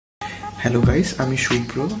Hello guys, আমি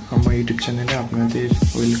শুভ্র। আমার YouTube চ্যানেলে আপনাদের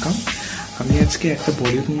ওয়েলকাম। আমি আজকে একটা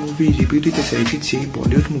বলিউড মুভি রিভিউ দিতে চাইছি, যেই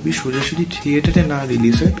বলিউড মুভি সোজাসুজি থিয়েটারে না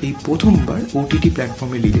রিলিজ হয়, এই প্রথমবার ওটিটি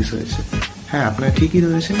প্ল্যাটফর্মে রিলিজ হয়েছে। হ্যাঁ, আপনারা ঠিকই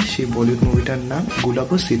ধরেছেন, সেই বলিউড মুভিটার নাম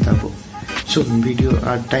গুলাবো সিতাবো। চলুন ভিডিও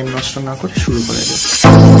আর টাইম নষ্ট না করে শুরু করা যাক।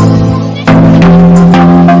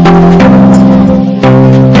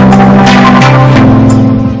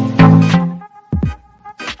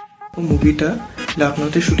 মুভিটা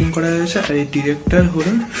লখনৌতে শুটিং করা হয়েছে, আর এই ডিরেক্টর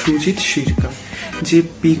হলেন সুজিত শিরকা, যে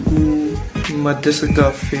পিকু, মাদ্রাসা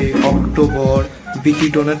কাফে, অক্টোবর, বিকি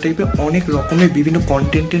ডোনার টাইপের অনেক রকমের বিভিন্ন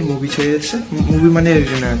কন্টেন্টের মুভি ছেড়েছে, মুভি মানে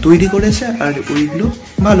তৈরি করেছে, আর ওইগুলো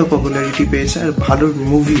ভালো পপুলারিটি পেয়েছে, আর ভালো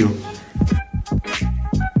মুভিও।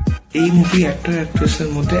 এই মুভি অ্যাক্টর অ্যাক্ট্রেসের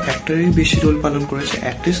মধ্যে অ্যাক্টরই বেশি রোল পালন করেছে,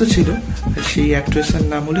 অ্যাক্ট্রেসও ছিল। সেই অ্যাক্ট্রেসের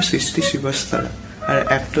নাম হলো সৃষ্টি শ্রীবাস্তরা, আর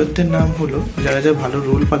অ্যাক্টরদের নাম হলো যারা যারা ভালো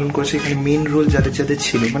রোল পালন করেছে। এখানে মেন রোল যাদের যাদের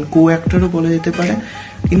ছিল, মানে কো অ্যাক্টরও বলা যেতে পারে,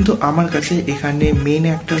 কিন্তু আমার কাছে এখানে মেন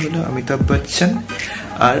অ্যাক্টর হলো অমিতাভ বচ্চন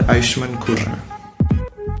আর আয়ুষ্মান খুরানা।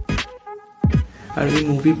 আর এই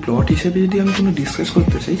মুভি প্লট হিসেবে যদি আমি কোনো ডিসকাস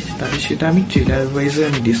করতে চাই, তাহলে সেটা আমি ট্রেলার ওয়াইজে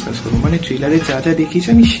আমি ডিসকাস করবো, মানে ট্রেলারে যা যা দেখিয়েছি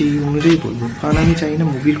আমি সেই অনুযায়ী বলবো, কারণ আমি চাই না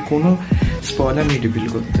মুভির কোনো স্পয়লার আমি রিভিল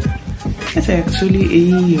করতে। আচ্ছা, অ্যাকচুয়ালি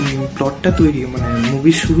এই প্লটটা তৈরি, মানে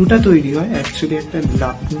মুভির শুরুটা তৈরি হয় অ্যাকচুয়ালি একটা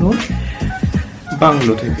লখনৌ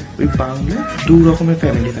বাংলো থেকে। ওই বাংলায় দু রকমের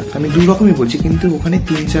ফ্যামিলি থাকতো, আমি দু রকমই বলছি, কিন্তু ওখানে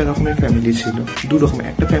 3-4 রকমের ফ্যামিলি ছিল। দু রকমের,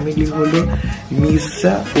 একটা ফ্যামিলি হলো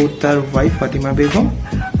মির্জা ও তার ওয়াইফ ফাতিমা বেগম,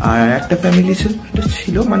 আর একটা ফ্যামিলি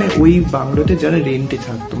ছিল মানে ওই বাংলোতে যারা রেন্টে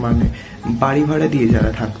থাকতো, মানে বাড়ি ভাড়া দিয়ে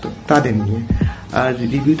যারা থাকতো তাদের নিয়ে। আর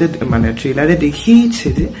রিভিউতে মানে ট্রেলারে দেখিয়েছে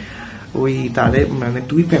যে ওই তাদের মানে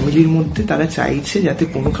দুই ফ্যামিলির মধ্যে তারা চাইছে যাতে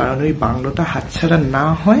কোনো কারণে ওই বাংলোটা হাতছাড়া না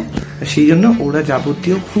হয়, সেই জন্য ওরা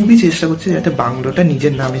যাবতীয় খুবই চেষ্টা করছে যাতে বাংলোটা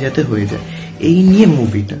নিজের নামে যাতে হয়ে যায়। এই নিয়ে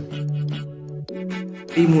মুভিটা,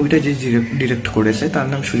 এই মুভিটা যে ডিরেক্ট করেছে তার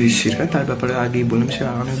নাম সুজিত শিরকা। তার ব্যাপারে আগেই বললাম, সে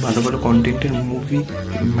অনেক ভালো ভালো কন্টেন্টের মুভি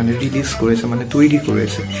মানে রিলিজ করেছে, মানে তৈরি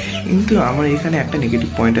করেছে। কিন্তু আমার এখানে একটা নেগেটিভ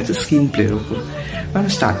পয়েন্ট আছে স্ক্রিন প্লের ওপর। মানে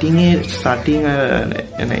স্টার্টিং আর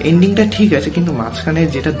এন্ডিংটা ঠিক আছে, কিন্তু মাঝখানে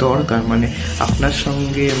যেটা দরকার, মানে আপনার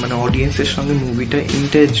সঙ্গে মানে অডিয়েন্সের সঙ্গে মুভিটা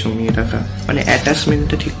ইন্টারেস্ট জমিয়ে রাখা, মানে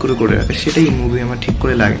অ্যাটাচমেন্টটা ঠিক করে রাখা, সেটাই মুভি আমার ঠিক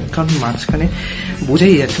করে লাগে। কারণ মাঝখানে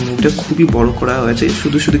বোঝাই যাচ্ছে মুভিটা খুবই বড় করা হয়েছে,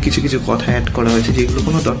 শুধু শুধু কিছু কিছু কথা অ্যাড করা হয়েছে যেগুলো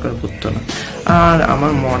কোনো দরকার পড়তো না। আর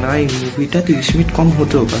আমার মনে হয় মুভিটা 30 মিনিট কম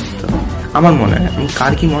হতেও পারত, আমার মনে হয়। আমি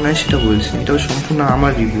কার কি মনে হয় সেটা বলছি, এটাও সম্পূর্ণ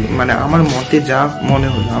আমার রিভিউ, মানে আমার মতে যা মনে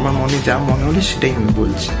হলো, আমার মনে যা মনে হলো সেটাই আমি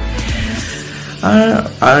বলছি।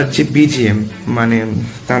 আর যে বিজিএম, মানে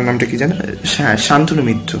তার নামটা কি জানো, শান্তনু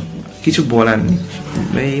মিত্র, কিছু বলার নেই।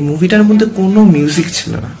 এই মুভিটার মধ্যে কোনো মিউজিক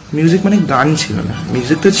ছিল না, মিউজিক মানে গান ছিল না,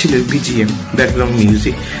 মিউজিক তো ছিল বিজিএম, ব্যাকগ্রাউন্ড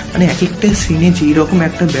মিউজিক। মানে এক একটা সিনে যেই রকম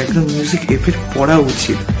একটা ব্যাকগ্রাউন্ড মিউজিক এফেক্ট পড়া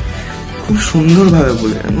উচিত, খুব সুন্দরভাবে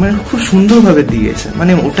মানে খুব সুন্দরভাবে দিয়েছে,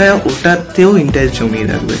 মানে ওটাতেও ইন্টারেস্ট জমিয়ে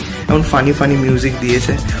রাখবে। এমন ফানি মিউজিক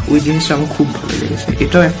দিয়েছে, ওই জিনিসটা আমার খুব ভালো লেগেছে।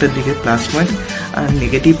 এটাও একটা দিকে প্লাস পয়েন্ট। আর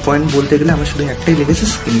নেগেটিভ পয়েন্ট বলতে গেলে আমার শুধু একটাই লেগেছে,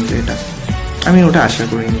 স্ক্রিন প্লেটা। আমি ওটা আশা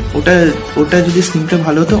করিনি, ওটা যদি স্ক্রিনটা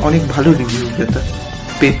ভালো হতো অনেক ভালো রিভিউ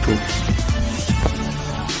পেত।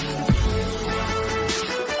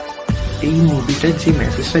 এই মুভিটার যে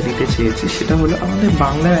মেসেজটা দিতে চেয়েছি সেটা হলো, আমাদের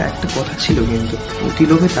বাংলায় একটা কথা ছিল কিন্তু, অতি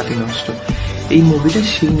লোভে তাঁতি নষ্ট। এই মুভিটা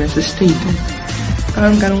সেই মেসেজটাই দেয়।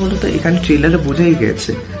 কারণ বলতো এখানে ট্রেলারে বোঝাই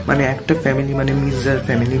গেছে, মানে একটা ফ্যামিলি, মানে মির্জার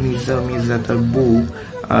ফ্যামিলি, মির্জা তার বউ,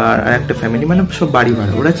 আর একটা ফ্যামিলি মানে সব বাড়ি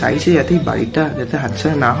ভাড়া। ওরা চাইছে যাতে এই বাড়িটা যাতে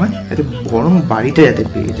হাতছাড়া না হয়, যাতে বরং বাড়িটা যাতে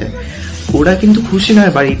পেয়ে যায়। ওরা কিন্তু খুশি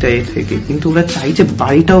নয় বাড়িটা থেকে, কিন্তু ওরা চাইছে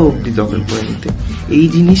বাড়িটাও অব্দি দখল করে নিতে। এই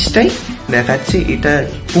জিনিসটাই দেখাচ্ছে এটা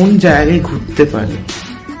কোন জায়গায় ঘুরতে পারে,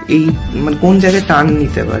 এই মানে কোন জায়গায় টার্ন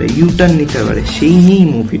নিতে পারে, ইউটার্ন নিতে পারে, সেই নিয়েই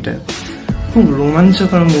মুভিটা। খুব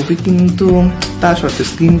রোমাঞ্চকর মুভি, কিন্তু তা সত্ত্বেও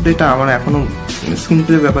স্ক্রিন প্লেটা আমার স্ক্রিন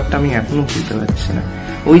প্লে ব্যাপারটা আমি এখনো বুঝতে পারছি না।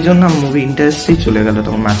 ওই জন্য আমার মুভি ইন্টারেস্টেই চলে গেল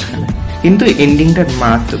তখন মাঝখানে। কিন্তু এন্ডিংটা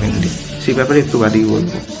মারাত্মক এন্ডিং, সেই ব্যাপারে একটু বাদেই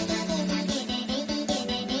বলবো।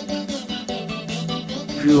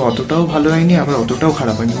 অতটাও ভালো হয়নি, আবার অতটাও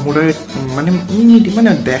খারাপ হয়নি,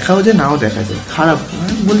 মানে দেখাও যে নাও দেখা যায়। খারাপ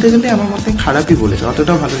বলতে গেলে আমার মতে খারাপই বলেছে,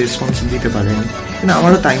 অতটাও ভালো রেসপন্স দিতে পারেনি, কিন্তু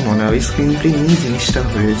আমারও তাই মনে হয়। স্ক্রিন প্লে নিয়ে জিনিসটা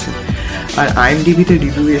হয়েছে। আর IMDb-তে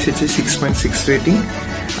রিভিউ এসেছে 6.6 রেটিং,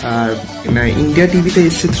 আর ইন্ডিয়া টিভিতে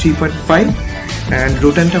এসছে 3.5, অ্যান্ড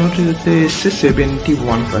রোটেন টমেটোতে এসছে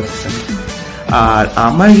 71%। আর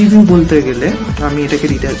আমার রিভিউ বলতে গেলে আমি এটাকে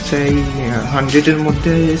দিতে চাই 100-এর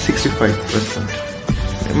মধ্যে 65%।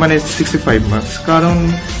 মানে 65 মার্কস, কারণ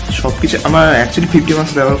সবকিছু আমার অ্যাকচুয়ালি 50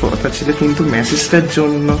 মার্কস দেওয়ার কথা ছিল, কিন্তু মেসেজটার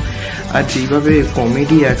জন্য আর যেভাবে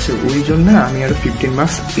কমেডি আছে ওই জন্য আমি আরো 15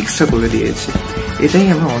 মার্কস এক্সট্রা করে দিয়েছি। এটাই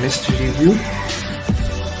আমার অনেস্ট রিভিউ।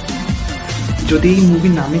 যদি এই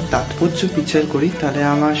মুভির নামের তাৎপর্য বিচার করি তাহলে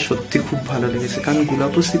আমার সত্যি খুব ভালো লেগেছে, কারণ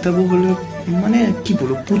গুলাবো সিতাবো হলো মানে কি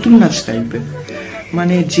বলবো পুতুল নাচ টাইপের,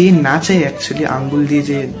 মানে যে নাচায় অ্যাকচুয়ালি আঙ্গুল দিয়ে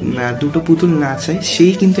যে দুটো পুতুল নাচায়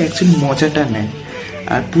সেই কিন্তু অ্যাকচুয়ালি মজাটা নেয়,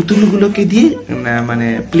 আর পুতুলগুলোকে দিয়ে মানে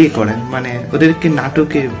প্লে করেন, মানে ওদেরকে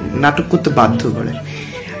নাটক করতে বাধ্য করে।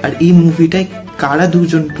 আর এই মুভিটায় কারা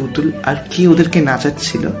দুজন পুতুল আর কে ওদেরকে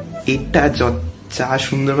নাচাচ্ছিল এটা যা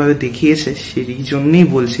সুন্দরভাবে দেখিয়েছে, সেই জন্যই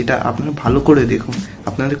বলছি এটা আপনারা ভালো করে দেখুন,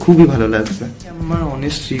 আপনাদের খুবই ভালো লাগবে। আমার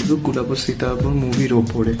অনেস্ট রিভিউ গুলাবো সিতাবো মুভির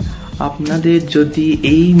ওপরে। আপনাদের যদি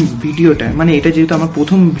এই ভিডিওটা, মানে এটা যেহেতু আমার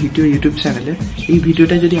প্রথম ভিডিও ইউটিউব চ্যানেলে, এই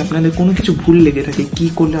ভিডিওটা যদি আপনাদের কোনো কিছু ভুল লেগে থাকে, কি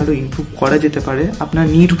করলে আরো ইমপ্রুভ করা যেতে পারে, আপনার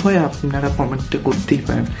নির্ভয়ে আপনারা কমেন্টে করতেই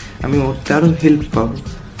পারেন, আমি ওতে আরো হেল্প পাবো,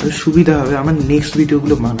 আরো সুবিধা হবে আমার নেক্সট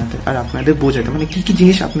ভিডিওগুলো বানাতে আর আপনাদের বোঝাতে, মানে কি কি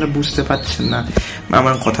জিনিস আপনারা বুঝতে পারছেন না,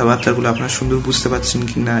 আমার কথাবার্তাগুলো আপনারা সুন্দর বুঝতে পারছেন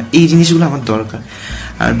কি না, এই জিনিসগুলো আমার দরকার।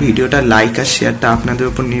 আর ভিডিওটা লাইক আর শেয়ারটা আপনাদের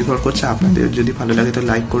উপর নির্ভর করছে, আপনাদের যদি ভালো লাগে তো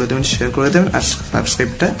লাইক করে দেবেন, শেয়ার করে দেবেন, আর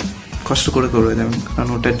সাবস্ক্রাইবটা কষ্ট করে দেবেন, কারণ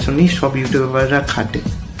ওটার জন্যই সব ইউটিউবাররা খাটে।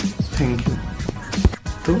 Thank you.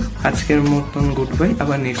 তো আজকের মতন গুড বাই,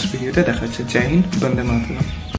 আবার নেক্সট ভিডিওতে দেখা হচ্ছে। জয় হিন্দ, বন্দে মাতরম।